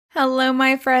Hello,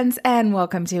 my friends, and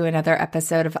welcome to another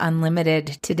episode of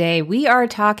Unlimited. Today, we are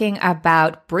talking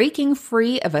about breaking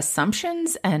free of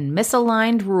assumptions and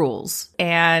misaligned rules.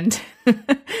 And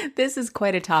this is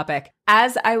quite a topic.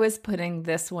 As I was putting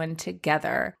this one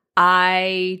together,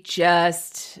 I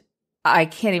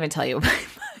can't even tell you.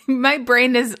 My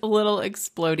brain is a little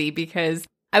explodey because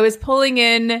I was pulling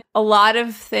in a lot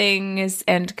of things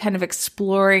and kind of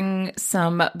exploring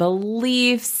some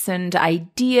beliefs and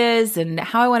ideas and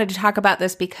how I wanted to talk about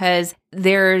this because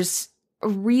there's a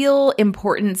real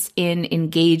importance in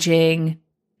engaging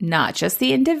not just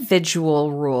the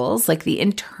individual rules, like the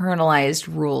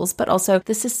internalized rules, but also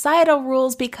the societal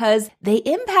rules because they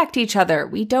impact each other.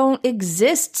 We don't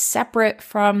exist separate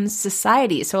from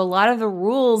society. So a lot of the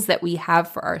rules that we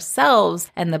have for ourselves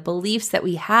and the beliefs that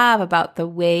we have about the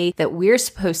way that we're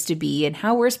supposed to be and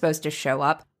how we're supposed to show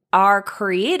up are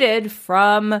created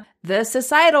from the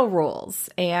societal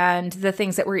rules and the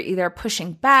things that we're either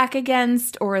pushing back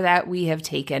against or that we have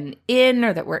taken in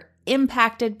or that we're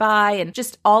impacted by and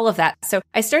just all of that. So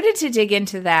I started to dig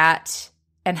into that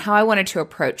and how I wanted to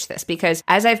approach this because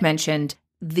as I've mentioned,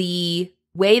 the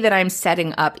way that I'm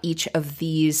setting up each of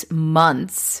these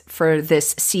months for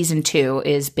this season 2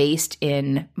 is based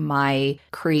in my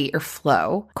Create Your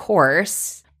Flow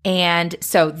course. And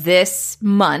so this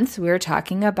month we're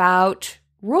talking about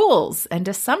rules and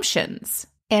assumptions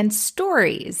and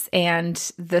stories. And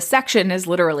the section is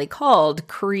literally called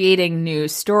Creating New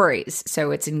Stories.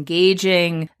 So it's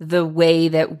engaging the way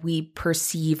that we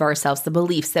perceive ourselves, the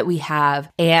beliefs that we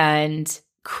have, and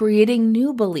creating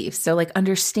new beliefs. So like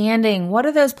understanding what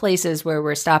are those places where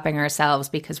we're stopping ourselves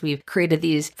because we've created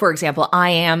these, for example, I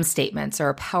am statements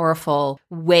are a powerful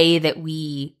way that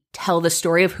we tell the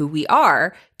story of who we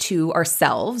are to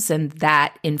ourselves, and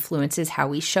that influences how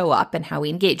we show up and how we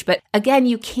engage. But again,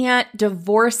 you can't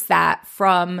divorce that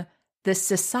from the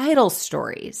societal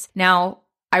stories. Now,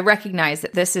 I recognize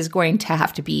that this is going to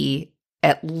have to be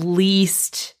at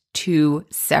least 2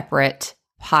 separate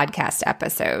podcast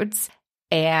episodes.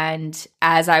 And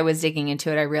as I was digging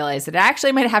into it, I realized that it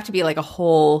actually might have to be like a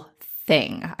whole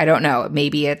thing. I don't know.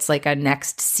 Maybe it's like a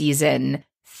next season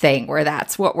thing where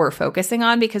that's what we're focusing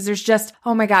on because there's just,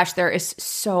 oh my gosh, there is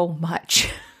so much.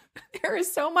 There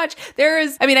is so much.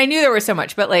 I knew there was so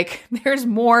much, but like there's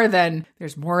more than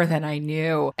I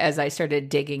knew as I started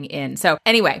digging in. So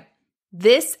anyway,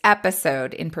 this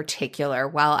episode in particular,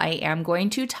 while I am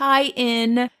going to tie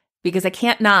in because I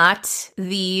can't not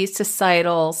the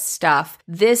societal stuff,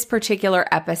 this particular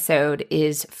episode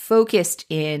is focused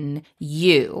in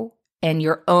you and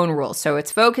your own rules. So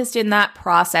it's focused in that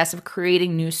process of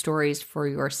creating new stories for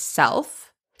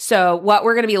yourself. So what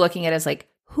we're going to be looking at is like,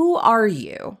 who are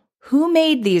you? Who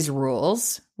made these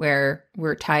rules? Where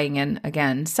we're tying in,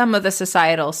 again, some of the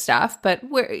societal stuff, but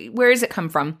where does it come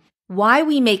from? Why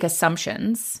we make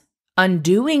assumptions,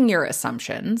 undoing your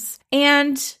assumptions,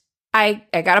 and I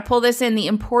got to pull this in, the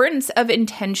importance of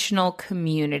intentional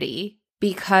community,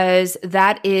 because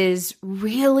that is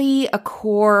really a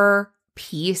core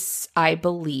piece, I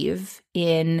believe,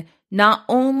 in not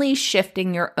only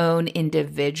shifting your own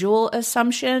individual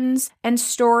assumptions and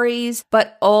stories,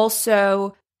 but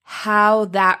also how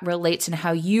that relates and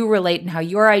how you relate and how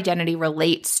your identity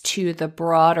relates to the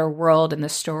broader world and the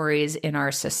stories in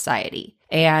our society.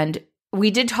 And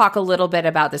we did talk a little bit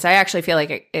about this. I actually feel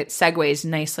like it segues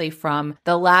nicely from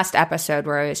the last episode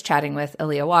where I was chatting with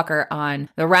Aaliyah Walker on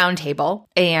the roundtable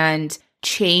and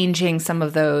changing some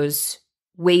of those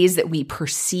ways that we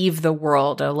perceive the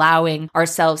world, allowing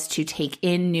ourselves to take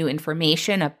in new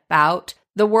information about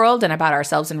the world and about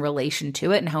ourselves in relation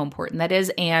to it and how important that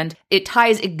is. And it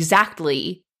ties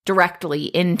directly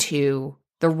into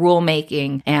the rule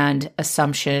making and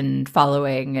assumption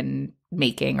following and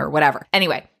making or whatever.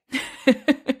 Anyway,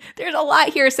 there's a lot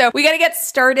here. So we got to get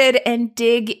started and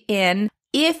dig in.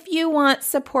 If you want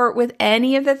support with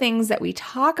any of the things that we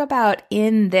talk about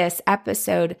in this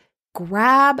episode,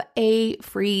 grab a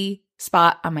free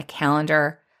spot on my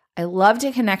calendar. I love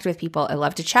to connect with people. I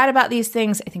love to chat about these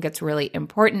things. I think it's really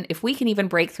important. If we can even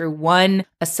break through one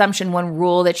assumption, one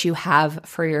rule that you have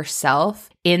for yourself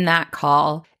in that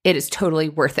call, it is totally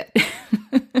worth it,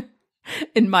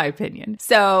 in my opinion.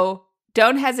 So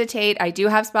don't hesitate. I do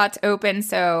have spots open.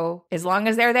 So as long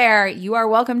as they're there, you are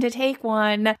welcome to take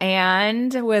one.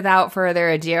 And without further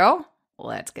ado,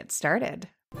 let's get started.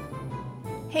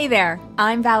 Hey there,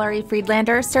 I'm Valerie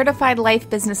Friedlander, Certified Life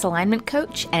Business Alignment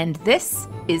Coach, and this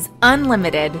is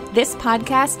Unlimited. This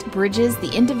podcast bridges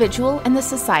the individual and the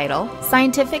societal,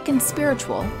 scientific and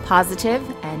spiritual, positive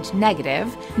and negative,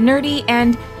 nerdy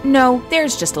and no,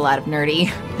 there's just a lot of nerdy.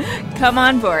 Come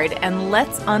on board and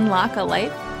let's unlock a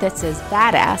life that's as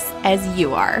badass as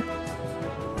you are.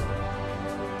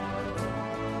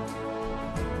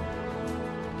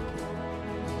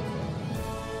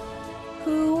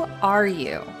 Who are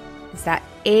you? It's that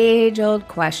age-old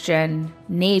question,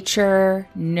 nature,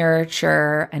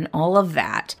 nurture, and all of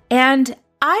that. And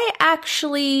I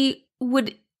actually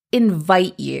would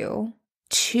invite you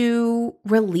to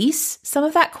release some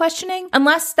of that questioning,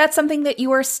 unless that's something that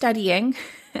you are studying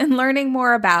and learning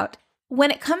more about.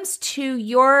 When it comes to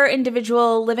your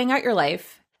individual living out your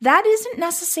life, that isn't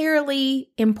necessarily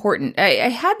important. I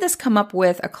had this come up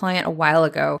with a client a while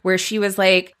ago where she was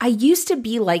like, I used to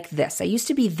be like this. I used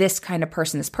to be this kind of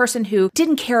person, this person who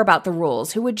didn't care about the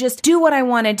rules, who would just do what I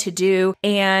wanted to do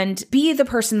and be the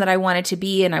person that I wanted to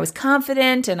be. And I was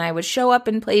confident and I would show up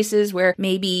in places where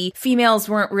maybe females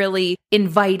weren't really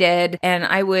invited, and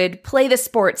I would play the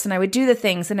sports and I would do the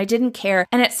things and I didn't care.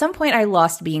 And at some point I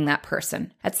lost being that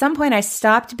person. At some point I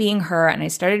stopped being her and I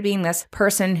started being this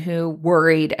person who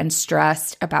worried and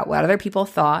stressed about what other people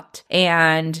thought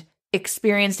and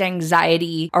experienced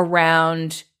anxiety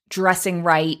around dressing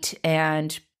right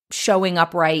and showing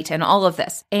up right and all of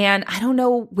this. And I don't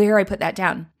know where I put that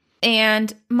down.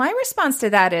 And my response to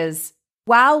that is,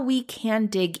 while we can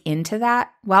dig into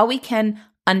that, while we can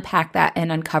unpack that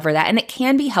and uncover that, and it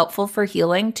can be helpful for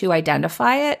healing to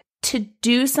identify it, to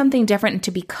do something different and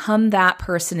to become that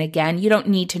person again, you don't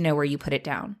need to know where you put it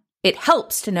down. It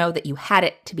helps to know that you had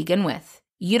it to begin with.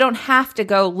 You don't have to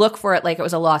go look for it like it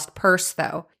was a lost purse,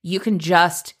 though. You can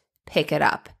just pick it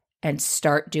up and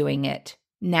start doing it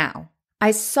now.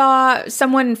 I saw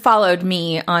someone followed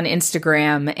me on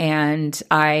Instagram, and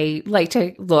I like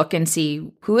to look and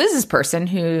see who is this person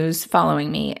who's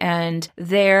following me. And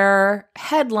their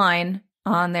headline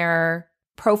on their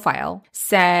profile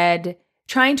said,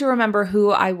 trying to remember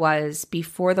who I was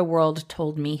before the world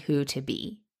told me who to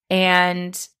be.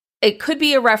 And it could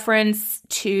be a reference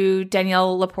to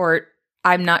Danielle Laporte.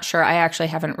 I'm not sure. I actually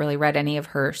haven't really read any of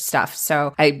her stuff.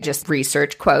 So I just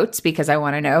research quotes because I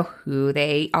want to know who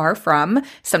they are from.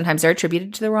 Sometimes they're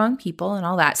attributed to the wrong people and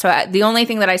all that. So the only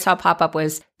thing that I saw pop up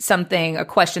was a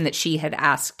question that she had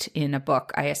asked in a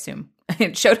book, I assume.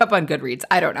 It showed up on Goodreads.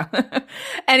 I don't know.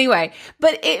 Anyway,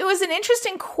 but it was an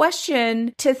interesting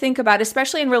question to think about,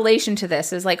 especially in relation to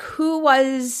this, is like, who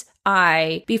was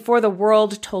I before the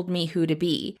world told me who to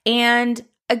be? And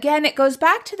again, it goes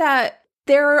back to that.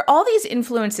 There are all these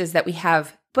influences that we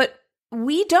have, but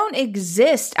we don't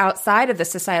exist outside of the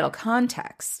societal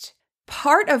context.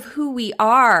 Part of who we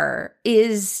are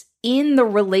is in the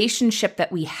relationship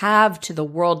that we have to the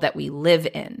world that we live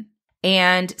in.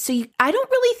 And so I don't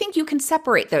really think you can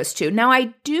separate those two. Now,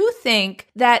 I do think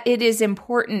that it is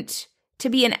important to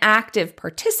be an active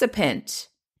participant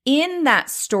in that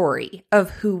story of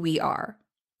who we are.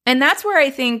 And that's where I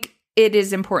think it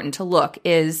is important to look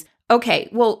is, okay,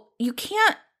 well, you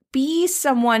can't be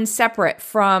someone separate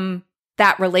from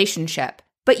that relationship,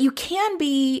 but you can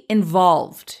be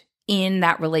involved in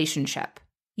that relationship.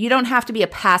 You don't have to be a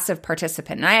passive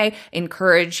participant. And I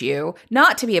encourage you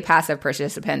not to be a passive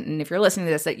participant. And if you're listening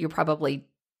to this, that you're probably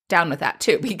down with that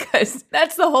too, because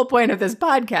that's the whole point of this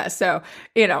podcast. So,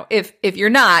 if you're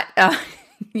not,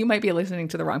 you might be listening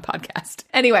to the wrong podcast.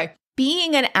 Anyway,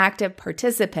 being an active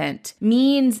participant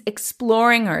means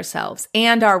exploring ourselves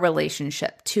and our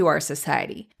relationship to our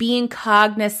society, being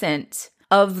cognizant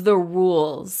of the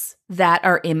rules that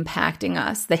are impacting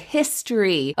us, the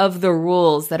history of the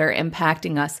rules that are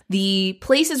impacting us, the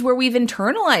places where we've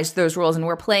internalized those rules and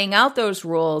we're playing out those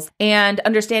rules, and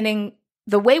understanding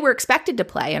the way we're expected to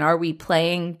play. And are we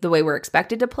playing the way we're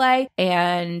expected to play?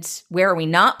 And where are we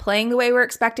not playing the way we're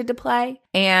expected to play?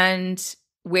 And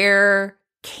where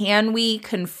can we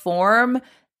conform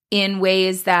in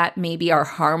ways that maybe are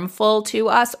harmful to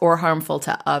us or harmful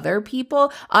to other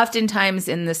people? Oftentimes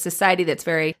in the society that's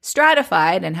very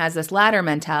stratified and has this ladder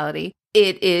mentality,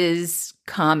 it is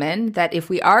common that if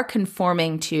we are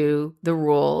conforming to the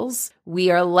rules, we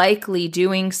are likely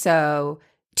doing so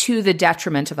to the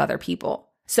detriment of other people.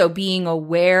 So being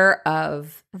aware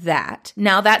of that.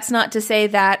 Now, that's not to say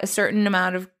that a certain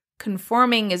amount of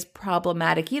conforming is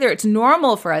problematic either. It's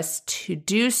normal for us to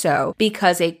do so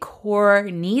because a core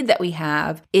need that we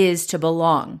have is to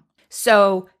belong.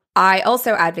 So I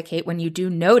also advocate when you do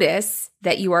notice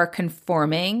that you are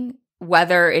conforming,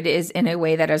 whether it is in a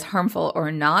way that is harmful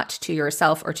or not to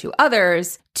yourself or to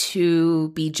others, to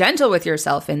be gentle with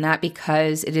yourself in that,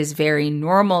 because it is very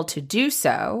normal to do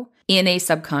so in a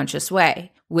subconscious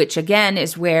way, which again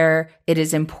is where it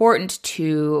is important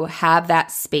to have that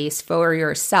space for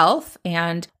yourself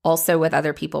and also with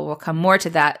other people. We'll come more to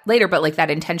that later, but like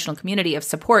that intentional community of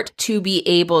support to be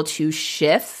able to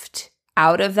shift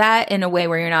out of that in a way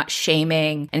where you're not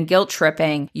shaming and guilt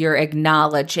tripping, you're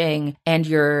acknowledging and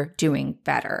you're doing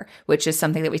better, which is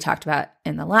something that we talked about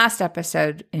in the last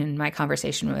episode in my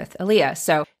conversation with Aaliyah.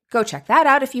 So go check that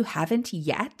out if you haven't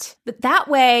yet. But that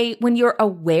way, when you're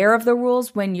aware of the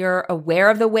rules, when you're aware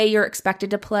of the way you're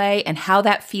expected to play and how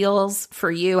that feels for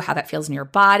you, how that feels in your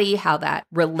body, how that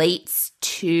relates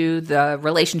to the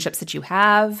relationships that you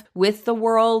have with the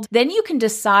world, then you can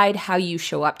decide how you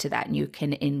show up to that and you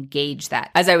can engage that.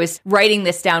 As I was writing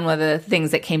this down, one of the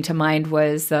things that came to mind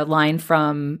was the line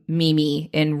from Mimi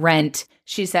in Rent.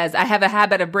 She says, "I have a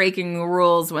habit of breaking the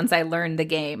rules once I learn the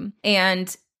game."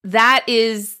 And that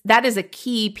is a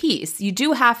key piece. You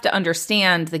do have to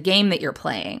understand the game that you're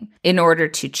playing in order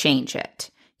to change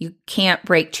it. You can't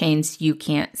break chains you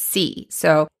can't see.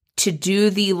 So to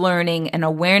do the learning and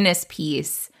awareness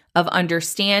piece of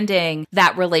understanding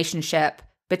that relationship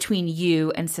between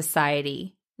you and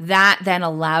society, that then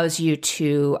allows you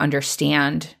to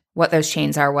understand what those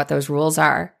chains are, what those rules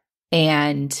are,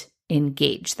 and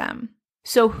engage them.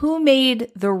 So who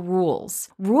made the rules?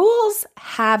 Rules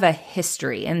have a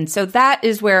history. And so that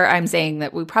is where I'm saying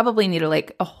that we probably need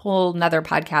a whole nother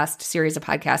series of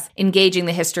podcasts, engaging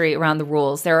the history around the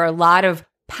rules. There are a lot of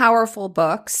powerful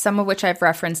books, some of which I've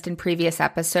referenced in previous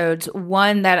episodes.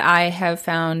 One that I have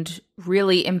found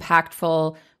really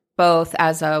impactful both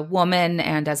as a woman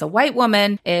and as a white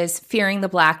woman is Fearing the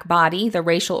Black Body, The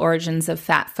Racial Origins of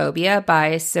Fat Phobia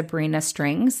by Sabrina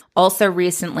Strings. Also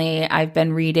recently, I've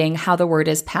been reading How the Word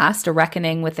is Passed, A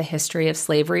Reckoning with the History of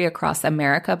Slavery Across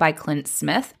America by Clint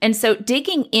Smith. And so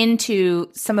digging into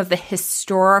some of the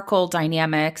historical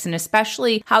dynamics and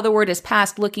especially how the word is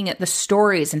passed, looking at the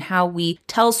stories and how we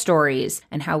tell stories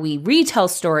and how we retell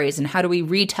stories and how do we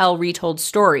retell retold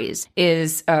stories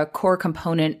is a core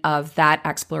component of that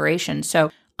exploration.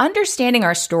 So understanding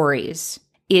our stories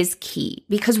is key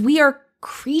because we are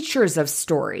creatures of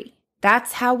story.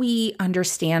 That's how we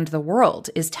understand the world,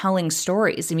 is telling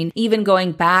stories. I mean, even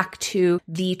going back to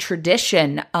the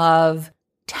tradition of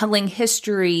telling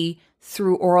history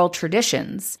through oral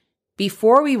traditions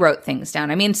before we wrote things down.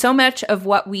 I mean, so much of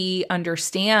what we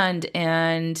understand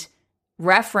and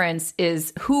reference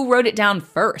is who wrote it down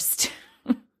first.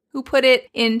 Who put it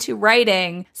into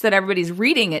writing so that everybody's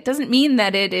reading it doesn't mean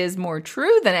that it is more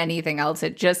true than anything else.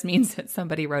 It just means that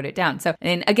somebody wrote it down. So,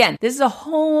 and again, this is a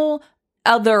whole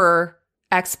other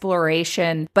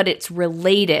exploration, but it's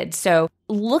related. So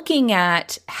looking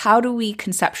at how do we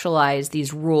conceptualize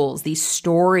these rules, these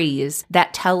stories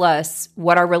that tell us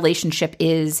what our relationship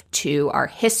is to our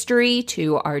history,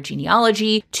 to our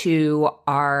genealogy, to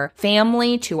our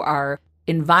family, to our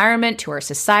environment, to our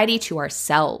society, to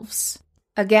ourselves.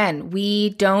 Again,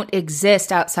 we don't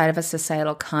exist outside of a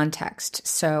societal context.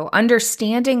 So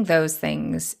understanding those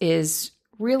things is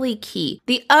really key.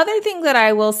 The other thing that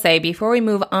I will say before we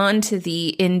move on to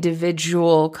the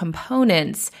individual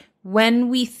components, when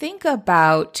we think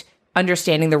about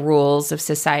understanding the rules of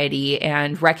society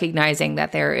and recognizing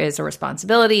that there is a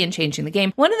responsibility in changing the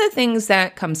game, one of the things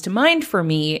that comes to mind for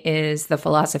me is the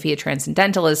philosophy of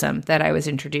transcendentalism that I was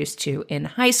introduced to in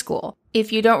high school.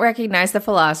 If you don't recognize the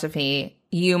philosophy,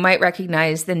 you might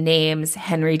recognize the names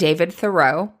Henry David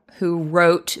Thoreau, who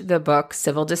wrote the book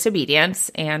Civil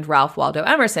Disobedience, and Ralph Waldo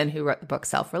Emerson, who wrote the book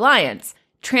Self-Reliance.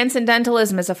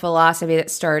 Transcendentalism is a philosophy that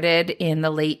started in the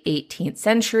late 18th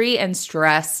century and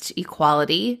stressed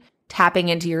equality, tapping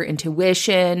into your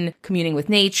intuition, communing with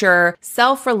nature,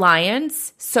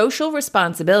 self-reliance, social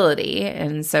responsibility,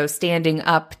 and so standing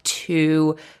up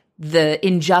to the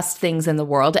unjust things in the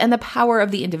world, and the power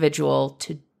of the individual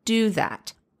to do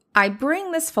that. I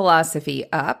bring this philosophy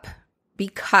up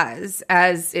because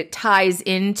as it ties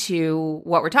into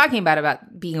what we're talking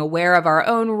about being aware of our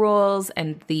own rules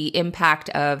and the impact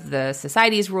of the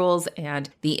society's rules and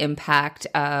the impact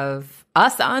of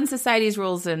us on society's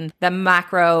rules and the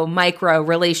macro-micro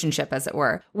relationship, as it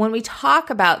were. When we talk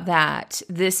about that,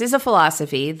 this is a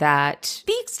philosophy that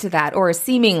speaks to that, or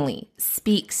seemingly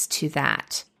speaks to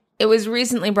that. It was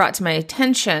recently brought to my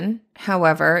attention,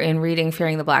 however, in reading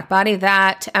Fearing the Black Body,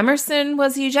 that Emerson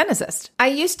was a eugenicist. I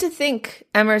used to think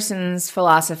Emerson's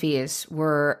philosophies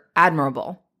were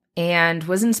admirable and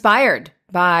was inspired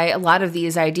by a lot of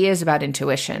these ideas about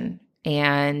intuition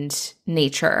and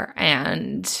nature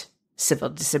and civil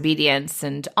disobedience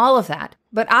and all of that.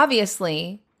 But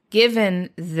obviously, given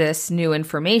this new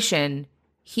information,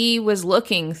 he was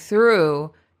looking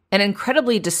through an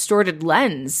incredibly distorted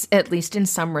lens, at least in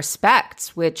some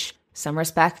respects, which some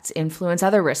respects influence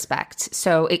other respects.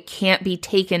 So it can't be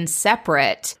taken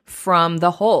separate from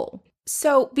the whole.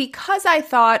 So because I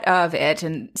thought of it,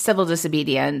 and civil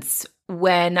disobedience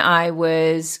when I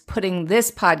was putting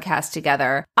this podcast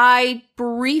together, I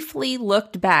briefly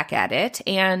looked back at it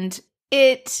and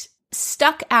it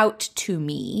stuck out to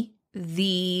me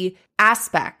the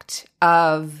aspect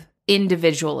of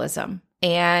individualism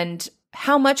and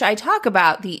how much I talk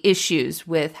about the issues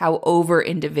with how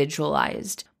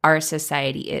over-individualized our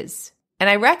society is. And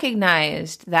I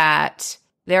recognized that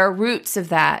there are roots of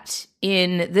that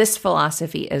in this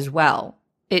philosophy as well.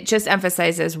 It just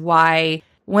emphasizes why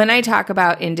when I talk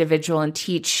about individual and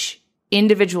teach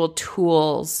individual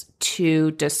tools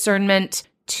to discernment,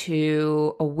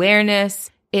 to awareness,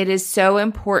 it is so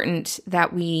important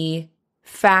that we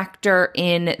factor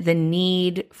in the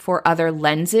need for other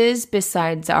lenses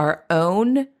besides our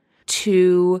own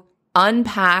to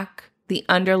unpack the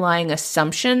underlying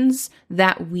assumptions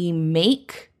that we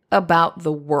make about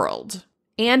the world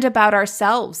and about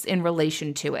ourselves in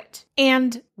relation to it,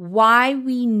 and why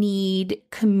we need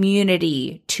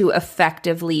community to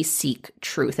effectively seek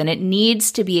truth. And it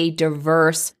needs to be a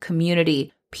diverse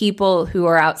community, people who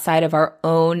are outside of our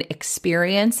own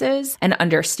experiences and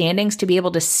understandings to be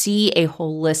able to see a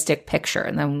holistic picture.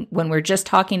 And then when we're just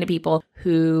talking to people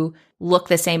who look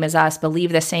the same as us,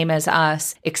 believe the same as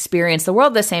us, experience the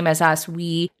world the same as us,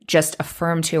 we just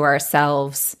affirm to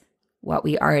ourselves what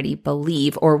we already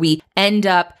believe, or we end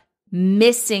up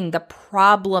missing the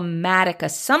problematic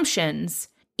assumptions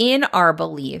in our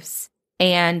beliefs.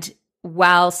 And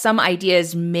while some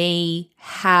ideas may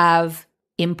have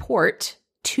import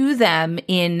to them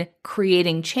in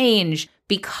creating change,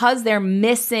 because they're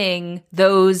missing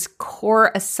those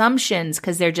core assumptions,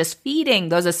 because they're just feeding,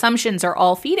 those assumptions are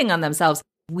all feeding on themselves,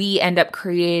 we end up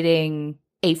creating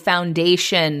a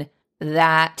foundation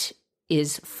that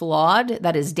is flawed,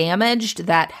 that is damaged,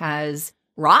 that has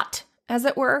rot, as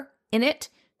it were, in it.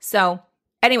 So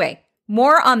anyway,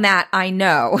 more on that, I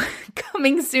know,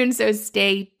 coming soon, so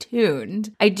stay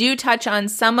tuned. I do touch on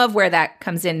some of where that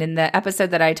comes in the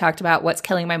episode that I talked about, What's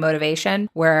Killing My Motivation,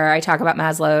 where I talk about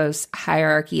Maslow's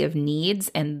hierarchy of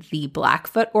needs and the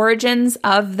Blackfoot origins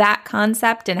of that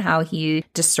concept and how he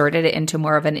distorted it into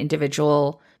more of an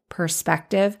individual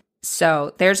perspective.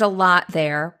 So there's a lot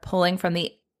there, pulling from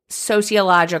the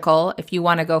sociological. If you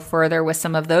want to go further with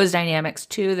some of those dynamics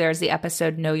too, there's the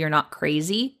episode No, You're Not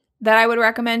Crazy that I would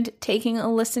recommend taking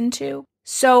a listen to.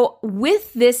 So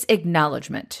with this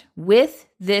acknowledgement, with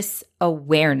this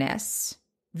awareness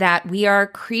that we are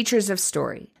creatures of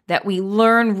story, that we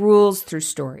learn rules through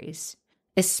stories,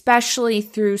 especially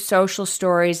through social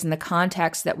stories and the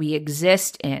context that we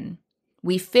exist in,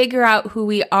 we figure out who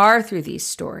we are through these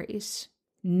stories.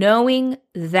 Knowing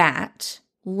that,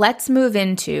 let's move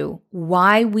into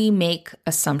why we make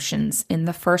assumptions in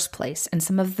the first place and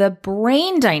some of the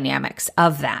brain dynamics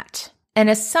of that. An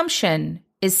assumption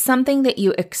is something that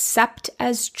you accept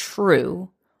as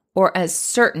true or as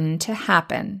certain to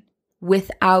happen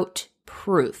without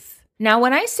proof. Now,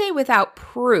 when I say without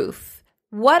proof,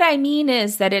 what I mean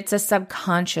is that it's a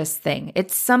subconscious thing.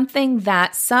 It's something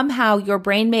that somehow your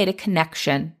brain made a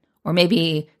connection, or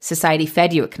maybe society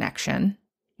fed you a connection.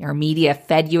 Your media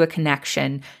fed you a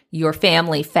connection, your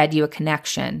family fed you a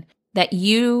connection that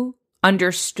you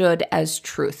understood as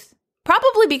truth,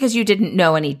 probably because you didn't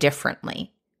know any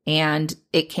differently. And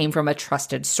it came from a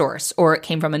trusted source, or it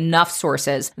came from enough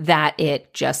sources that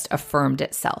it just affirmed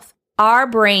itself. Our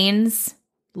brains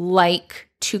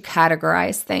like to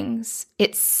categorize things.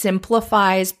 It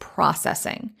simplifies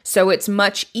processing. So it's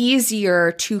much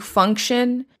easier to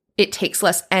function. It takes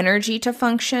less energy to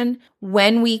function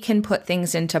when we can put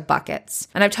things into buckets.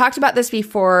 And I've talked about this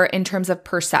before in terms of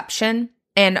perception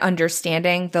and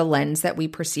understanding the lens that we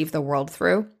perceive the world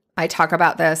through. I talk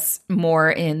about this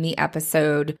more in the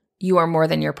episode, You Are More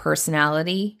Than Your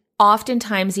Personality.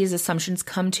 Oftentimes, these assumptions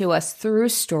come to us through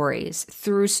stories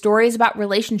about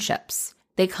relationships.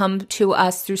 They come to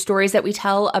us through stories that we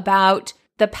tell about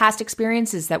the past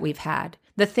experiences that we've had,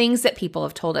 the things that people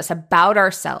have told us about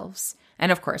ourselves.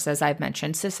 And of course, as I've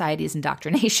mentioned, society's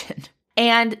indoctrination.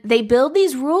 And they build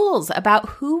these rules about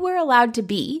who we're allowed to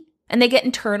be, and they get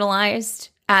internalized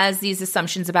as these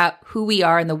assumptions about who we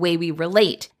are and the way we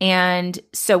relate. And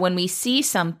so when we see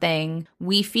something,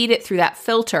 we feed it through that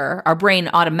filter. Our brain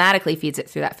automatically feeds it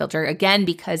through that filter, again,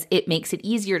 because it makes it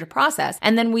easier to process.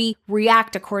 And then we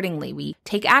react accordingly. We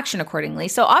take action accordingly.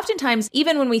 So oftentimes,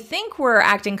 even when we think we're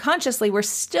acting consciously, we're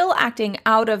still acting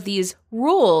out of these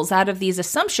rules, out of these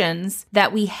assumptions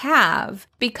that we have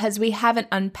because we haven't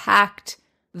unpacked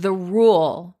the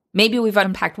rule. Maybe we've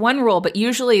unpacked one rule, but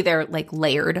usually they're like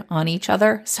layered on each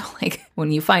other. So like when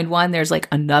you find one, there's like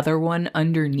another one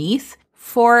underneath.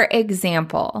 For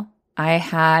example, I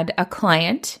had a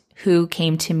client who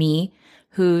came to me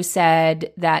who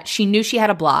said that she knew she had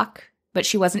a block, but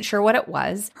she wasn't sure what it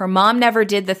was. Her mom never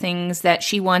did the things that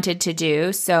she wanted to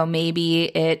do, so maybe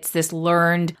it's this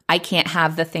learned, I can't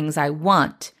have the things I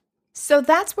want. So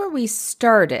that's where we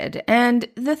started. And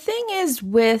the thing is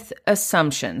with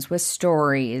assumptions, with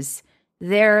stories,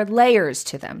 there are layers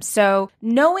to them. So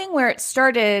knowing where it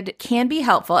started can be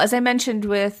helpful. As I mentioned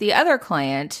with the other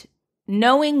client,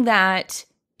 knowing that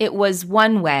it was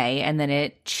one way and then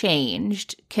it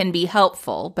changed can be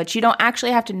helpful, but you don't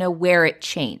actually have to know where it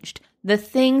changed. The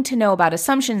thing to know about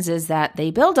assumptions is that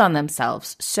they build on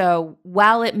themselves. So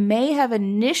while it may have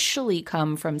initially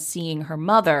come from seeing her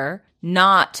mother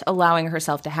not allowing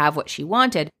herself to have what she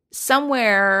wanted,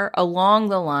 somewhere along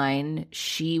the line,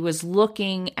 she was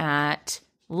looking at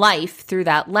life through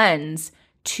that lens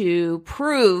to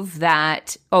prove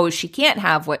that, she can't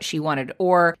have what she wanted,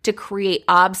 or to create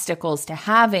obstacles to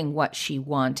having what she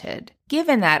wanted.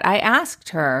 Given that, I asked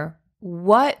her,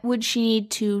 what would she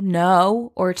need to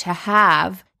know or to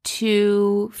have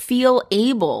to feel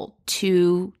able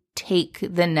to take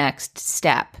the next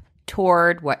step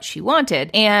toward what she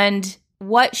wanted? And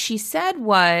what she said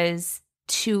was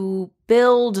to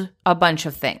build a bunch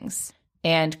of things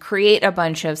and create a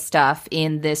bunch of stuff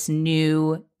in this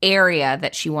new area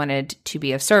that she wanted to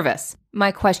be of service.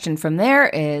 My question from there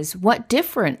is, what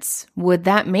difference would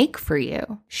that make for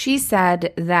you? She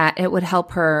said that it would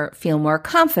help her feel more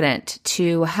confident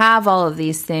to have all of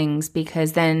these things,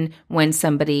 because then when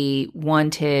somebody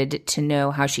wanted to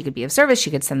know how she could be of service,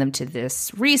 she could send them to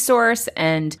this resource.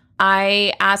 And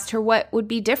I asked her what would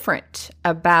be different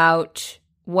about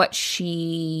what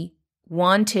she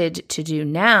wanted to do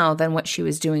now than what she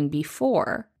was doing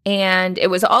before. And it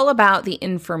was all about the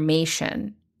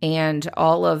information and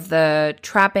all of the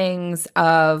trappings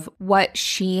of what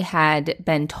she had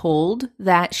been told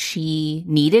that she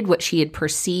needed, what she had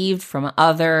perceived from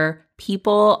other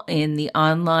people in the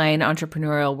online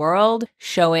entrepreneurial world,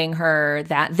 showing her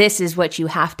that this is what you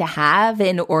have to have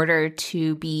in order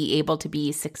to be able to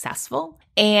be successful.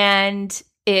 And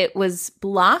it was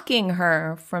blocking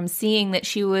her from seeing that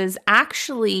she was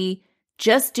actually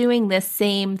just doing the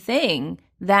same thing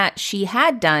that she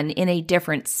had done in a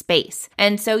different space.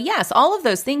 And so, yes, all of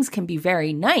those things can be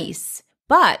very nice,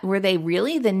 but were they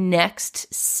really the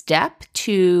next step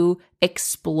to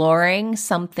exploring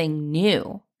something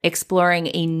new?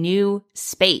 Exploring a new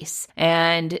space.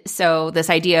 And so this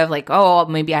idea of like,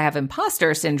 maybe I have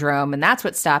imposter syndrome and that's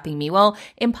what's stopping me. Well,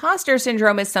 imposter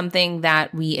syndrome is something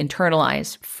that we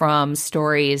internalize from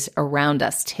stories around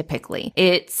us typically.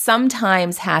 It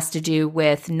sometimes has to do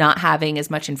with not having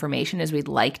as much information as we'd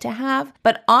like to have,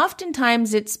 but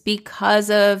oftentimes it's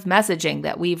because of messaging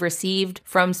that we've received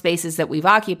from spaces that we've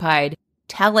occupied,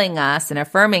 telling us and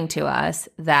affirming to us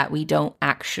that we don't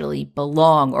actually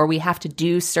belong, or we have to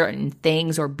do certain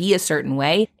things or be a certain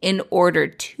way in order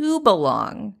to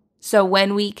belong. So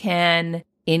when we can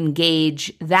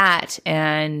engage that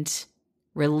and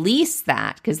release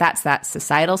that, because that's that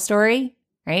societal story,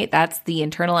 right? That's the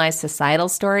internalized societal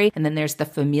story. And then there's the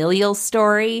familial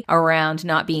story around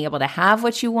not being able to have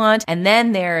what you want. And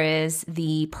then there is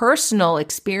the personal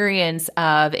experience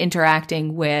of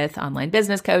interacting with online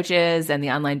business coaches and the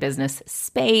online business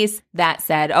space that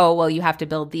said, you have to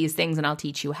build these things and I'll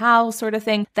teach you how, sort of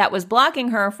thing. That was blocking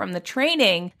her from the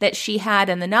training that she had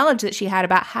and the knowledge that she had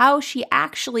about how she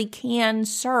actually can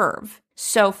serve.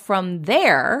 So from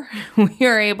there, we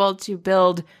are able to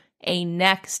build a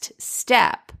next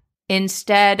step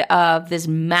instead of this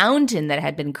mountain that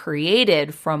had been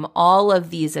created from all of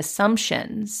these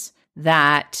assumptions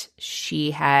that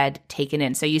she had taken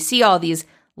in. So you see all these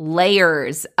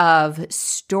layers of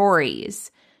stories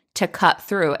to cut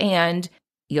through. And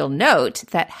you'll note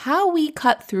that how we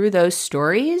cut through those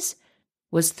stories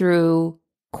was through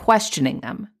questioning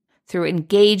them, through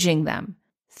engaging them,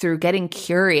 through getting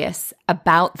curious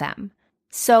about them.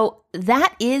 So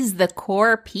that is the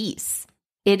core piece.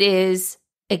 It is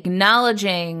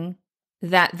acknowledging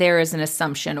that there is an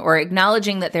assumption or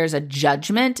acknowledging that there's a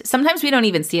judgment. Sometimes we don't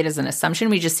even see it as an assumption.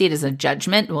 We just see it as a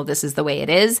judgment. Well, this is the way it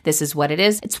is. This is what it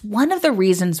is. It's one of the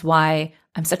reasons why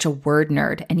I'm such a word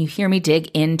nerd, and you hear me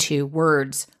dig into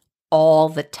words all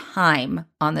the time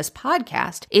on this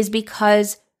podcast, is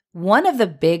because one of the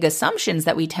big assumptions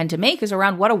that we tend to make is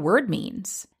around what a word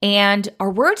means. And our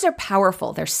words are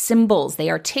powerful. They're symbols. They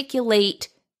articulate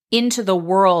into the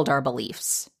world our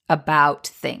beliefs about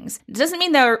things. It doesn't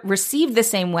mean they're received the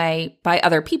same way by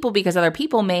other people, because other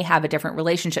people may have a different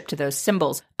relationship to those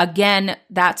symbols. Again,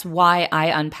 that's why I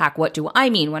unpack, what do I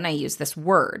mean when I use this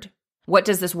word? What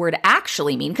does this word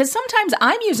actually mean? Because sometimes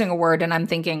I'm using a word and I'm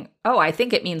thinking, I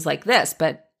think it means like this,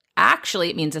 but actually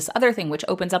it means this other thing, which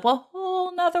opens up a whole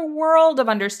whole nother world of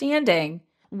understanding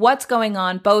what's going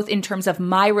on, both in terms of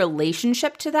my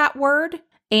relationship to that word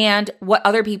and what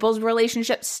other people's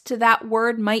relationships to that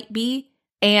word might be.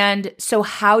 And so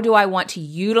how do I want to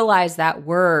utilize that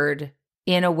word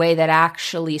in a way that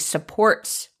actually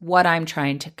supports what I'm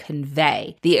trying to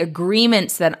convey? The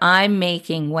agreements that I'm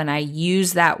making when I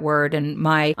use that word and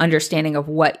my understanding of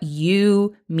what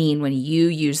you mean when you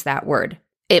use that word.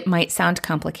 It might sound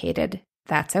complicated.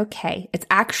 That's okay. It's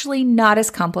actually not as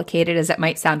complicated as it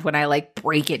might sound when I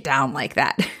break it down like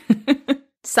that.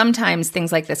 Sometimes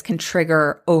things like this can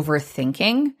trigger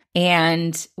overthinking.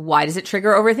 And why does it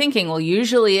trigger overthinking? Well,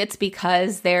 usually it's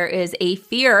because there is a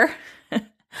fear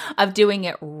of doing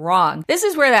it wrong. This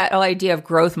is where that idea of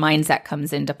growth mindset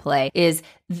comes into play.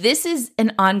 This is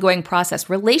an ongoing process.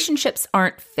 Relationships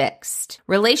aren't fixed.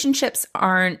 Relationships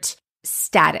aren't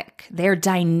static. They're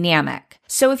dynamic.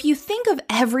 So if you think of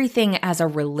everything as a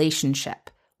relationship,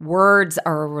 words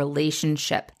are a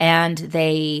relationship, and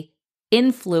they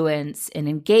influence and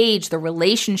engage the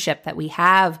relationship that we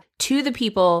have to the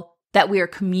people that we are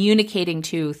communicating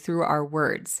to through our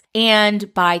words.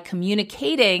 And by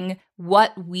communicating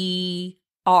what we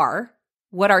are,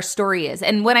 what our story is.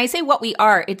 And when I say what we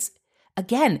are, it's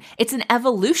an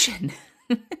evolution.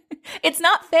 It's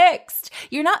not fixed.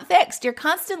 You're not fixed. You're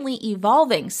constantly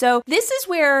evolving. So this is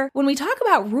where, when we talk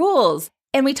about rules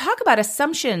and we talk about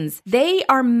assumptions, they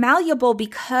are malleable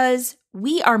because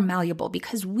we are malleable,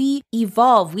 because we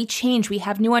evolve, we change, we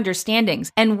have new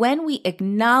understandings. And when we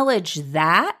acknowledge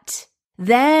that,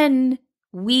 then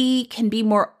we can be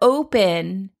more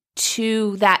open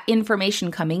to that information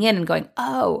coming in and going,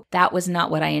 oh, that was not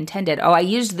what I intended. Oh, I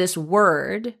used this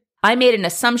word. I made an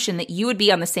assumption that you would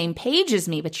be on the same page as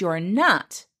me, but you are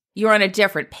not. You're on a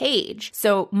different page.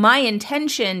 So my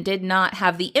intention did not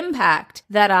have the impact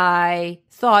that I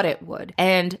thought it would.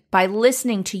 And by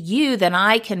listening to you, then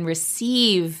I can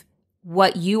receive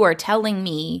what you are telling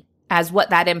me as what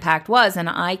that impact was, and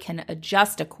I can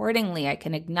adjust accordingly. I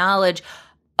can acknowledge,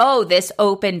 oh, this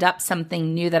opened up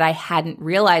something new that I hadn't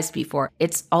realized before.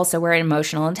 It's also where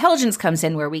emotional intelligence comes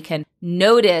in, where we can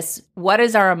notice, what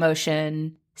is our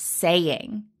emotion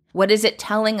saying? What is it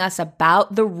telling us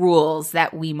about the rules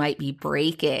that we might be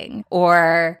breaking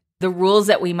or the rules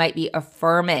that we might be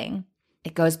affirming?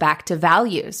 It goes back to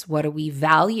values. What do we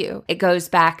value? It goes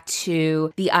back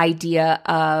to the idea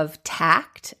of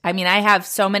tact. I mean, I have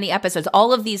so many episodes.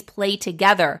 All of these play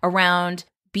together around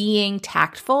being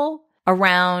tactful,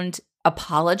 around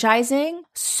apologizing.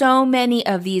 So many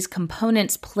of these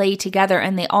components play together,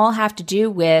 and they all have to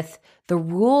do with the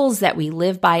rules that we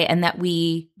live by and that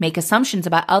we make assumptions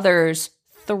about others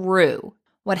through.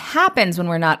 What happens when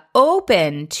we're not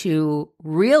open to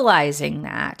realizing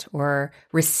that or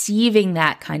receiving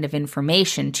that kind of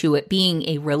information, to it being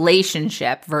a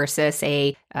relationship versus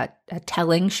a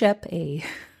telling ship, a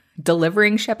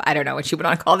delivering ship? I don't know what you would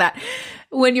want to call that.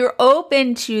 When you're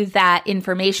open to that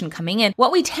information coming in,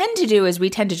 what we tend to do is we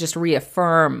tend to just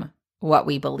reaffirm what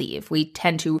we believe. We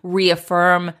tend to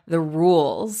reaffirm the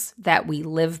rules that we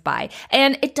live by.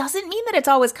 And it doesn't mean that it's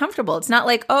always comfortable. It's not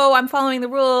like, oh, I'm following the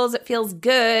rules, it feels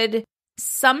good.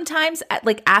 Sometimes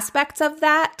aspects of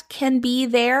that can be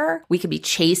there. We can be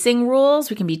chasing rules.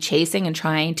 We can be chasing and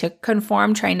trying to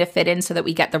conform, trying to fit in so that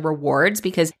we get the rewards,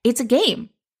 because it's a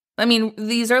game. I mean,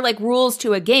 these are like rules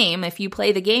to a game. If you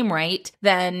play the game right,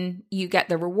 then you get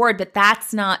the reward. But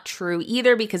that's not true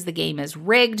either, because the game is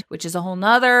rigged, which is a whole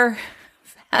nother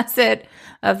facet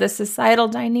of the societal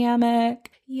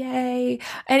dynamic. Yay.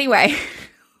 Anyway,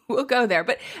 we'll go there.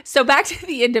 But so back to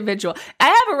the individual. I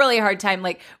have a really hard time.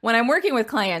 When I'm working with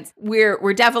clients,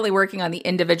 we're definitely working on the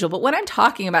individual. But when I'm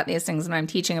talking about these things and I'm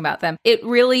teaching about them,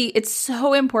 it's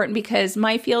so important, because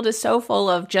my field is so full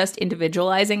of just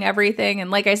individualizing everything. And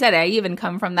like I said, I even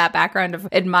come from that background of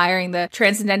admiring the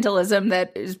transcendentalism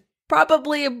that is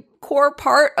probably a core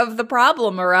part of the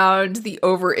problem around the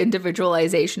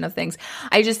over-individualization of things.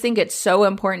 I just think it's so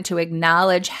important to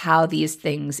acknowledge how these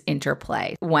things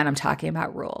interplay when I'm talking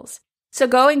about rules. So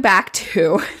going back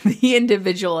to the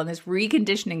individual and this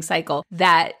reconditioning cycle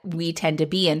that we tend to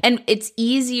be in, and it's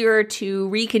easier to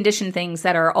recondition things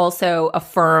that are also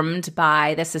affirmed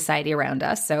by the society around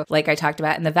us. So like I talked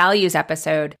about in the values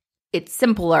episode, it's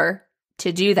simpler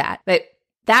to do that. But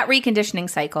that reconditioning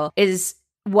cycle is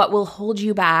what will hold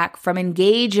you back from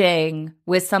engaging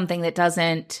with something that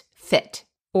doesn't fit,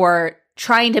 or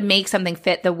trying to make something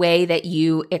fit the way that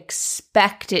you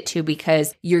expect it to,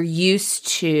 because you're used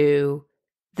to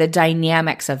the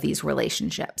dynamics of these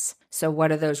relationships. So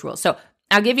what are those rules? So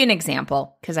I'll give you an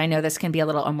example, because I know this can be a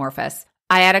little amorphous.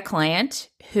 I had a client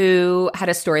who had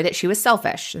a story that she was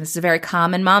selfish. This is a very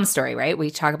common mom story, right? We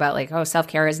talk about like, oh,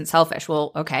 self-care isn't selfish.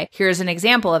 Well, okay, here's an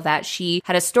example of that. She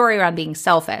had a story around being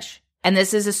selfish. And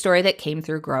this is a story that came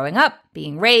through growing up,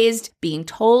 being raised, being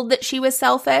told that she was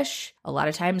selfish. A lot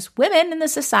of times women in the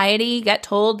society get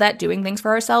told that doing things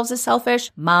for ourselves is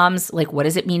selfish. Moms, like, what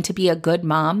does it mean to be a good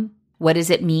mom? What does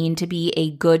it mean to be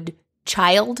a good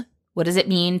child? What does it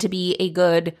mean to be a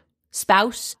good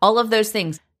spouse? All of those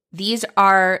things. These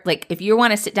are like, if you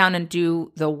want to sit down and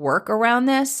do the work around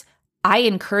this, I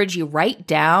encourage you write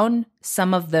down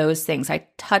some of those things. I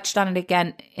touched on it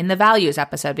again in the values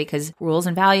episode because rules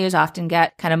and values often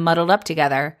get kind of muddled up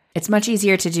together. It's much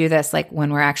easier to do this like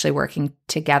when we're actually working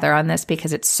together on this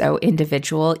because it's so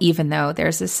individual, even though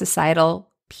there's a societal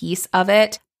piece of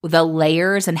it. The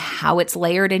layers and how it's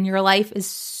layered in your life is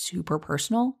super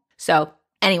personal. So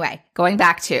anyway, going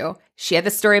back to, she had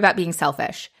the story about being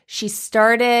selfish. She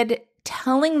started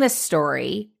telling this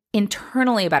story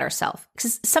internally about herself.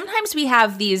 Because sometimes we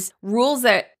have these rules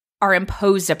that are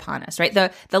imposed upon us, right?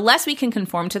 The less we can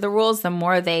conform to the rules, the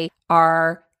more they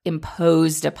are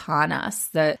imposed upon us,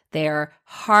 that they're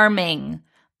harming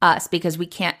us because we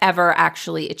can't ever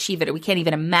actually achieve it. We can't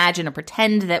even imagine or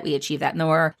pretend that we achieve that. And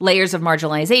the layers of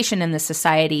marginalization in the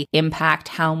society impact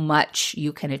how much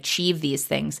you can achieve these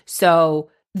things. So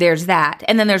there's that.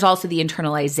 And then there's also the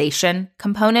internalization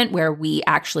component where we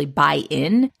actually buy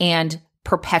in and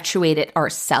perpetuate it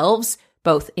ourselves,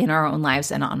 both in our own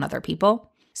lives and on other people.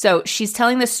 So she's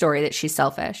telling this story that she's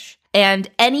selfish. And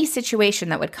any situation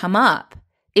that would come up,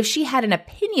 if she had an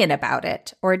opinion about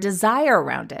it or a desire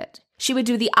around it, she would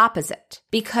do the opposite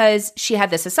because she had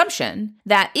this assumption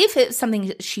that if it's something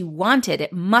that she wanted,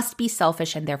 it must be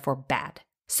selfish and therefore bad.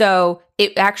 So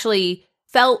it actually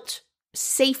felt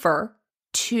safer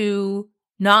to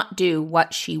not do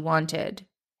what she wanted.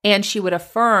 And she would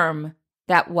affirm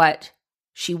that what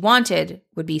she wanted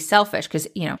would be selfish because,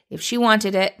 if she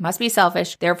wanted it, it must be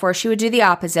selfish. Therefore, she would do the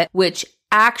opposite, which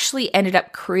actually ended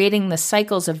up creating the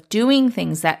cycles of doing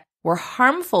things that were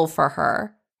harmful for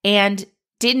her and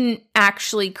didn't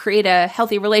actually create a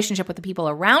healthy relationship with the people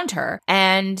around her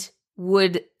and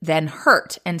would then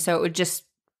hurt. And so it would just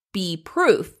be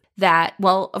proof that,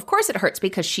 well, of course it hurts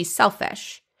because she's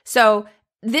selfish. So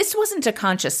this wasn't a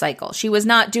conscious cycle. She was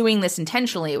not doing this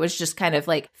intentionally. It was just kind of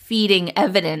like feeding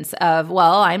evidence of,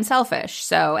 well, I'm selfish.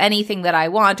 So anything that I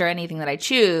want or anything that I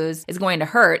choose is going to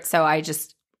hurt. So I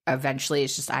just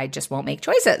won't make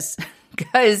choices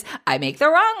because I make the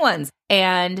wrong ones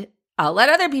and I'll let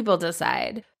other people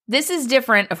decide. This is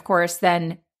different, of course,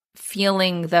 than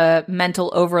feeling the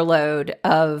mental overload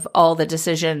of all the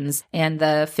decisions and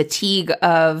the fatigue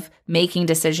of making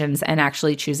decisions and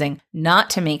actually choosing not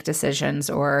to make decisions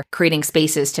or creating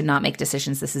spaces to not make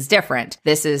decisions. This is different.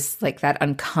 This is like that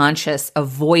unconscious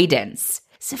avoidance.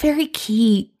 It's a very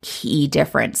key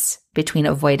difference between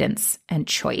avoidance and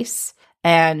choice.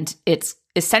 And it's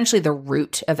essentially the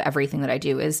root of everything that I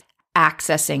do is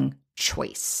accessing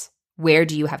choice. Where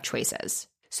do you have choices?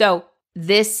 So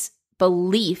this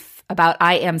belief about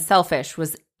I am selfish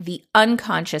was the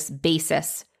unconscious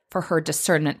basis for her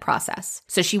discernment process.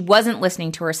 So she wasn't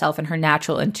listening to herself and her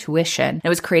natural intuition. It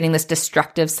was creating this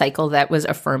destructive cycle that was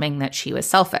affirming that she was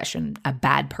selfish and a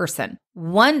bad person.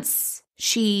 Once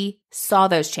she saw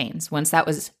those chains, once that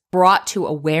was brought to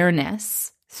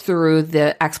awareness through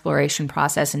the exploration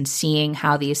process and seeing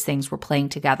how these things were playing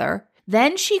together,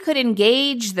 then she could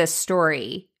engage this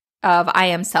story of I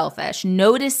am selfish,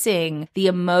 noticing the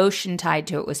emotion tied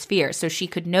to it was fear. So she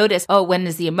could notice, oh, when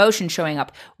is the emotion showing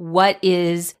up? What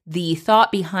is the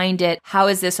thought behind it? How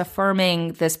is this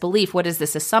affirming this belief? What is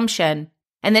this assumption?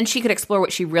 And then she could explore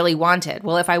what she really wanted.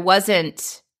 Well, if I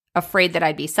wasn't afraid that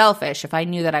I'd be selfish, if I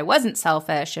knew that I wasn't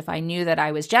selfish, if I knew that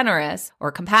I was generous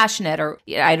or compassionate, or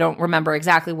I don't remember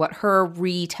exactly what her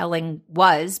retelling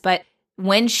was, but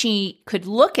when she could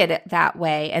look at it that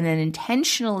way and then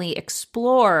intentionally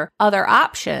explore other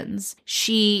options,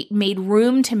 she made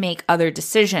room to make other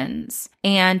decisions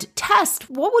and test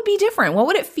what would be different. What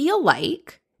would it feel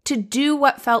like to do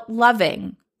what felt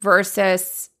loving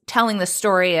versus telling the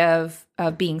story of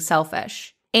being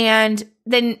selfish? And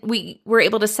then we were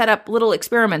able to set up little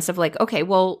experiments of like, okay,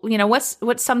 well,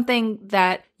 what's something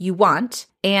that you want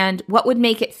and what would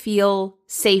make it feel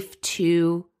safe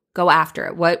to go after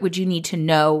it? What would you need to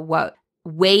know? What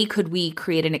way could we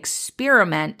create an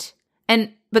experiment?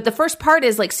 But the first part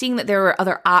is like seeing that there are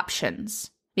other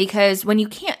options, because when you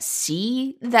can't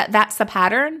see that that's the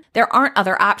pattern, there aren't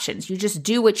other options. You just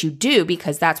do what you do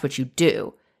because that's what you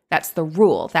do. That's the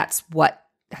rule. That's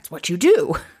what you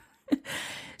do.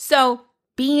 So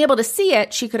being able to see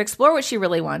it, she could explore what she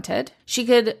really wanted. She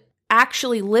could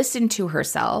actually listen to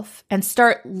herself and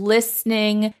start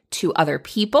listening to other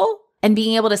people and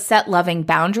being able to set loving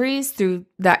boundaries through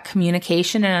that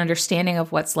communication and understanding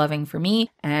of what's loving for me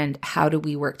and how do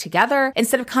we work together.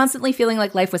 Instead of constantly feeling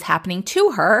like life was happening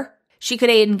to her, she could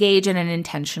engage in an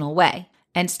intentional way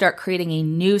and start creating a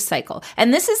new cycle.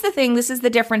 And this is the thing, this is the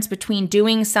difference between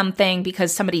doing something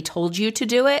because somebody told you to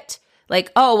do it.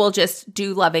 Like, oh, well, just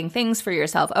do loving things for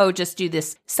yourself. Oh, just do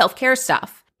this self-care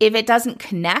stuff. If it doesn't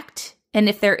connect, and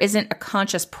if there isn't a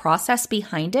conscious process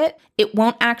behind it, it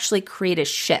won't actually create a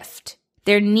shift.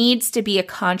 There needs to be a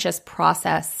conscious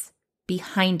process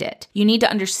behind it. You need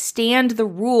to understand the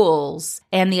rules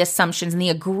and the assumptions and the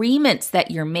agreements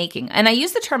that you're making. And I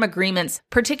use the term agreements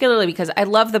particularly because I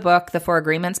love the book, The Four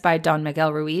Agreements by Don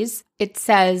Miguel Ruiz. It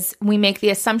says, we make the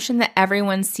assumption that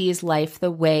everyone sees life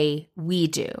the way we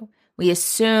do. We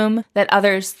assume that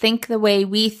others think the way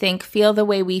we think, feel the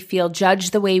way we feel,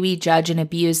 judge the way we judge, and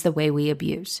abuse the way we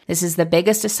abuse. This is the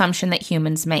biggest assumption that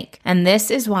humans make. And this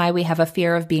is why we have a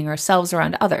fear of being ourselves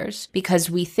around others,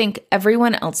 because we think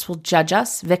everyone else will judge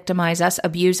us, victimize us,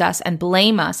 abuse us, and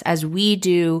blame us as we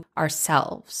do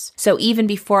ourselves. So even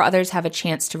before others have a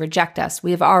chance to reject us, we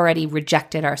have already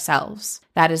rejected ourselves.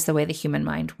 That is the way the human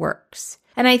mind works.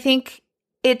 And I think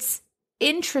it's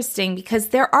interesting because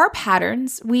there are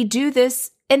patterns. We do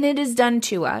this and it is done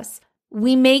to us.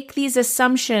 We make these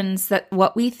assumptions that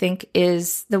what we think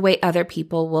is the way other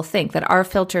people will think, that our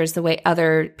filter is the way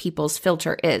other people's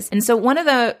filter is. And so one of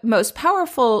the most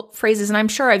powerful phrases, and I'm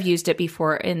sure I've used it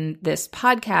before in this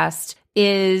podcast,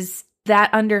 is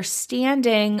that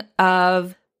understanding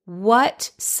of what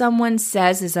someone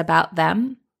says is about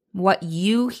them, what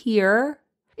you hear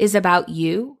is about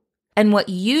you, and what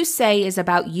you say is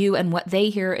about you, and what they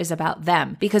hear is about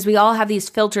them. Because we all have these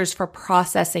filters for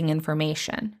processing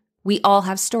information. We all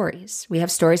have stories. We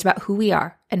have stories about who we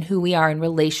are and who we are in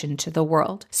relation to the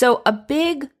world. So a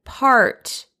big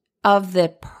part of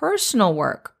the personal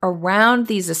work around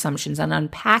these assumptions and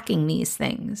unpacking these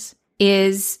things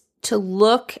is to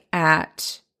look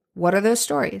at what are those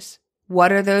stories?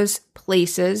 What are those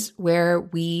places where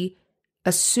we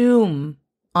assume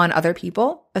on other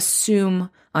people, assume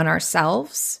on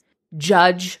ourselves,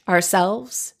 judge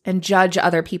ourselves, and judge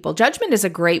other people. Judgment is a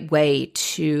great way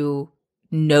to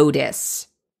notice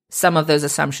some of those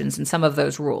assumptions and some of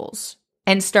those rules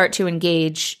and start to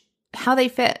engage how they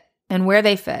fit and where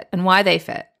they fit and why they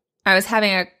fit. I was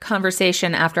having a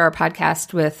conversation after our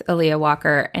podcast with Aaliyah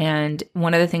Walker, and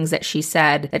one of the things that she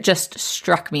said that just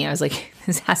struck me, I was like,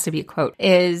 this has to be a quote,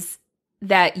 is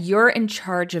that you're in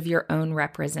charge of your own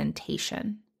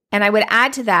representation. And I would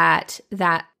add to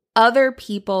that other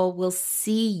people will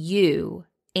see you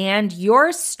and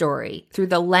your story through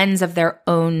the lens of their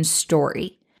own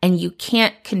story. And you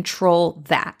can't control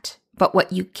that. But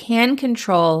what you can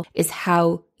control is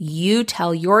how you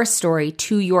tell your story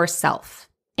to yourself.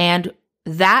 And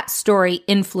that story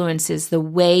influences the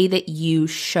way that you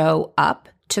show up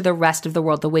to the rest of the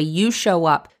world, the way you show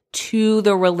up to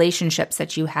the relationships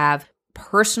that you have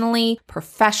personally,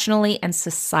 professionally, and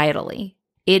societally.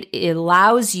 It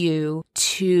allows you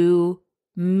to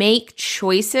make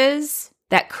choices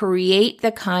that create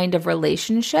the kind of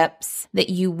relationships that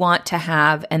you want to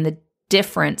have and the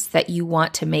difference that you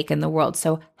want to make in the world.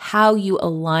 So how you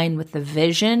align with the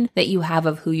vision that you have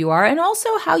of who you are, and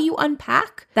also how you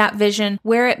unpack that vision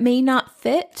where it may not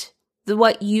fit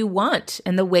what you want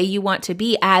and the way you want to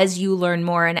be as you learn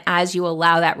more and as you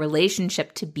allow that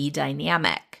relationship to be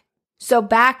dynamic. So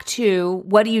back to,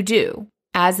 what do you do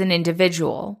as an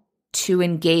individual to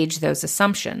engage those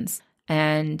assumptions?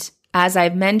 And as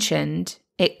I've mentioned,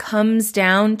 it comes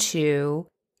down to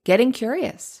getting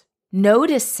curious,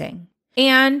 noticing,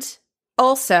 and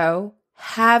also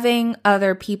having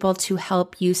other people to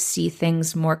help you see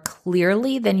things more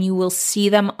clearly than you will see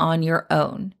them on your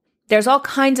own. There's all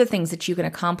kinds of things that you can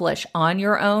accomplish on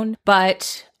your own,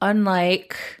 but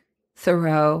unlike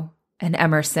Thoreau and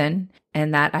Emerson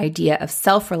and that idea of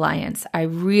self-reliance, I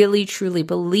really truly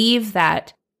believe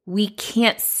that we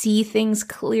can't see things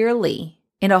clearly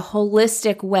in a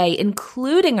holistic way,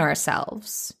 including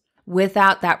ourselves,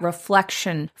 without that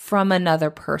reflection from another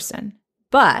person.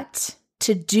 But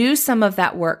to do some of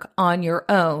that work on your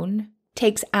own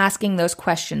takes asking those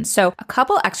questions. So a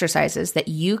couple exercises that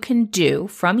you can do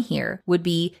from here would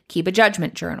be keep a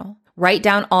judgment journal. Write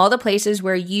down all the places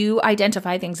where you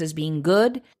identify things as being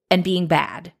good and being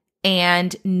bad.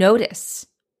 And notice,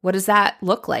 what does that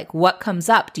look like? What comes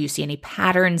up? Do you see any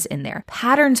patterns in there?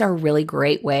 Patterns are a really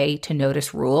great way to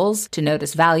notice rules, to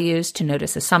notice values, to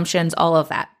notice assumptions, all of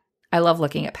that. I love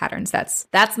looking at patterns.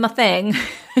 That's my thing.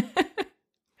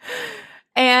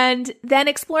 And then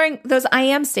exploring those I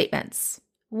am statements.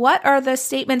 What are the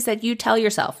statements that you tell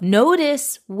yourself?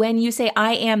 Notice when you say,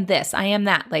 I am this, I am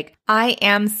that. Like, I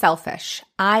am selfish.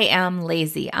 I am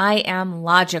lazy. I am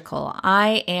logical.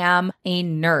 I am a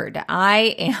nerd.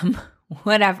 I am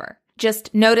whatever.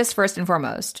 Just notice first and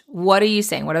foremost, what are you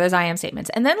saying? What are those I am statements?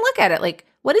 And then look at it like,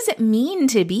 what does it mean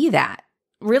to be that?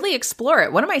 Really explore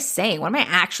it. What am I saying? What am I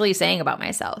actually saying about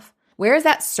myself? Where is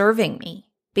that serving me?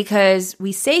 Because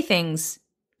we say things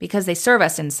because they serve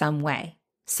us in some way.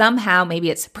 Somehow, maybe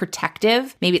it's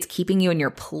protective. Maybe it's keeping you in your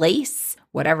place,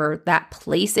 whatever that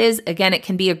place is. Again, it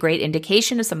can be a great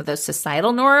indication of some of those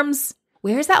societal norms.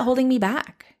 Where is that holding me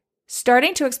back?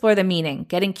 Starting to explore the meaning,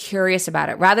 getting curious about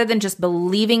it, rather than just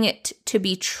believing it to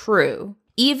be true.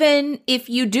 Even if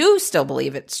you do still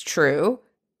believe it's true,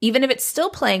 even if it's still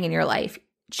playing in your life,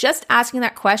 just asking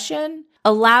that question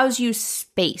allows you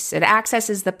space. It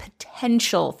accesses the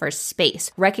potential for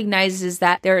space, recognizes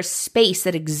that there is space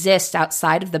that exists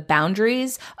outside of the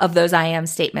boundaries of those I am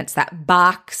statements, that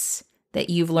box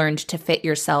that you've learned to fit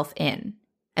yourself in.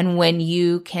 And when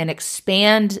you can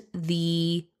expand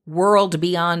the world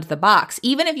beyond the box,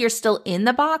 even if you're still in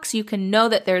the box, you can know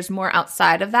that there's more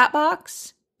outside of that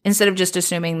box instead of just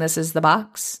assuming this is the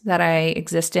box that I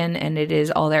exist in and it is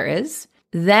all there is.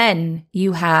 Then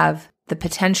you have the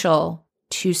potential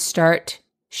to start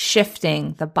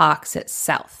shifting the box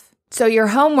itself. So your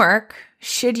homework,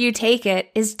 should you take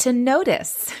it, is to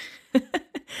notice.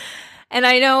 And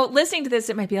I know listening to this,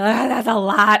 it might be like, that's a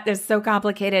lot. It's so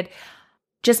complicated.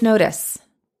 Just notice.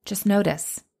 Just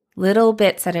notice. Little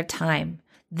bits at a time.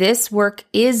 This work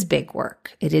is big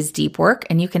work. It is deep work,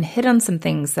 and you can hit on some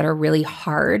things that are really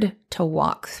hard to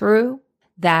walk through,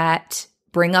 that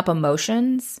bring up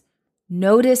emotions.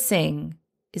 Noticing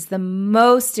is the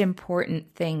most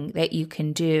important thing that you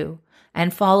can do.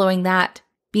 And following that,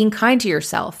 being kind to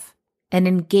yourself and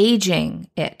engaging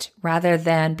it rather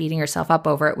than beating yourself up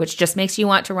over it, which just makes you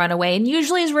want to run away and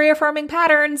usually is reaffirming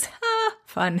patterns.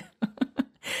 Fun.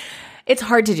 It's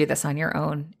hard to do this on your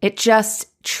own. It just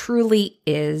truly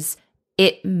is.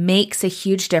 It makes a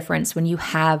huge difference when you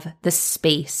have the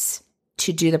space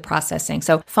to do the processing.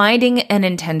 So finding an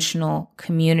intentional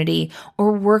community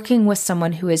or working with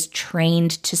someone who is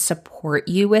trained to support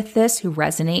you with this, who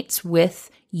resonates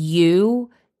with you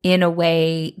in a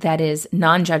way that is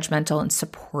non-judgmental and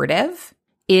supportive,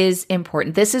 is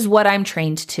important. This is what I'm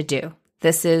trained to do.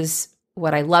 This is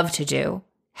what I love to do,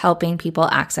 helping people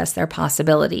access their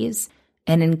possibilities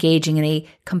and engaging in a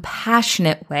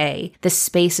compassionate way the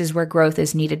spaces where growth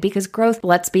is needed, because growth,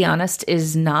 let's be honest,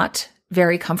 is not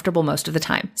very comfortable most of the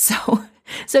time. So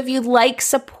if you'd like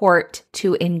support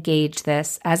to engage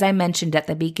this, as I mentioned at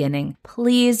the beginning,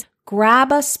 please grab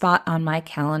a spot on my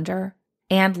calendar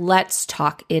and let's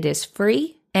talk. It is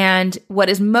free. And what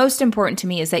is most important to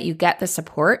me is that you get the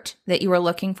support that you are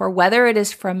looking for, whether it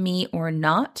is from me or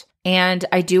not. And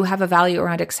I do have a value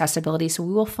around accessibility, so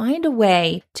we will find a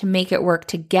way to make it work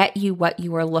to get you what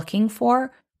you are looking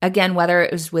for. Again, whether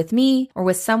it was with me or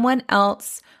with someone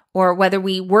else, or whether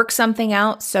we work something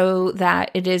out so that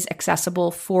it is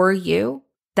accessible for you,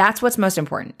 that's what's most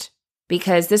important,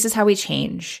 because this is how we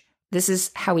change. This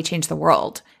is how we change the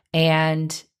world.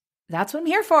 And that's what I'm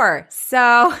here for.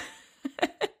 So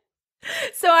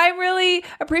I'm really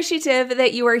appreciative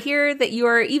that you are here, that you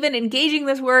are even engaging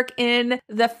this work in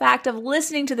the fact of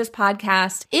listening to this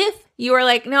podcast. If you are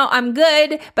like, no, I'm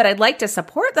good, but I'd like to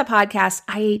support the podcast,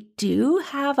 I do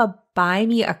have a buy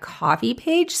me a coffee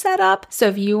page set up. So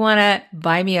if you want to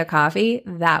buy me a coffee,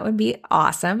 that would be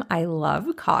awesome. I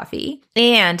love coffee.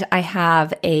 And I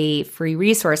have a free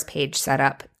resource page set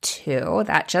up too.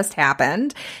 That just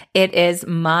happened. It is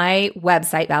my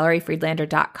website,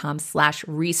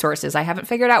 ValerieFriedlander.com/resources. I haven't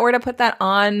figured out where to put that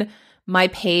on my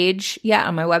page yet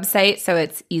on my website, so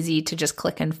it's easy to just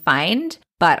click and find.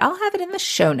 But I'll have it in the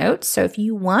show notes. So if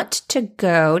you want to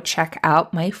go check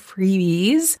out my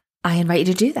freebies, I invite you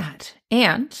to do that.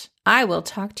 And I will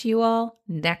talk to you all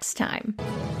next time.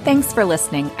 Thanks for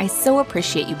listening. I so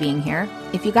appreciate you being here.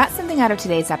 If you got something out of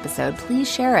today's episode, please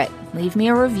share it. Leave me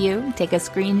a review, take a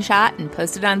screenshot, and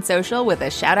post it on social with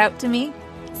a shout out to me.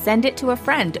 Send it to a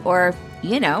friend or,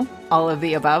 all of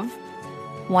the above.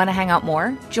 Want to hang out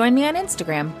more? Join me on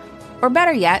Instagram. Or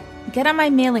better yet, get on my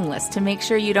mailing list to make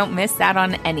sure you don't miss out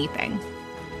on anything.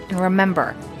 And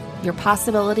remember, your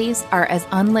possibilities are as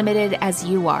unlimited as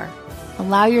you are.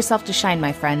 Allow yourself to shine,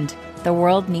 my friend. The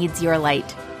world needs your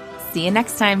light. See you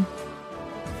next time.